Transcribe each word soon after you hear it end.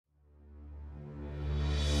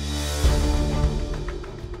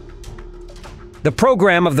The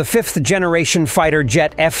program of the fifth-generation fighter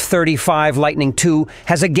jet F-35 Lightning II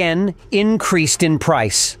has again increased in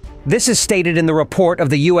price. This is stated in the report of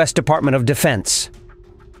the U.S. Department of Defense.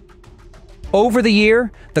 Over the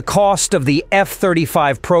year, the cost of the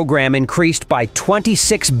F-35 program increased by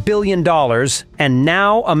 $26 billion and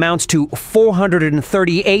now amounts to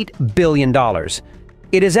 $438 billion.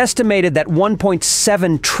 It is estimated that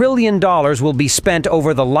 $1.7 trillion will be spent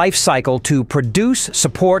over the life cycle to produce,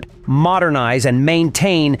 support, modernize, and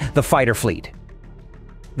maintain the fighter fleet.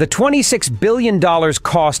 The $26 billion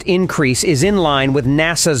cost increase is in line with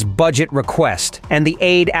NASA's budget request and the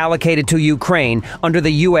aid allocated to Ukraine under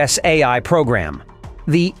the USAI program.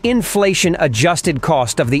 The inflation-adjusted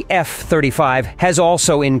cost of the F-35 has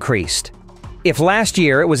also increased. If last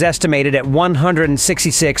year it was estimated at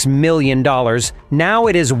 $166 million, now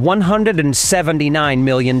it is $179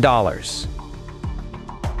 million.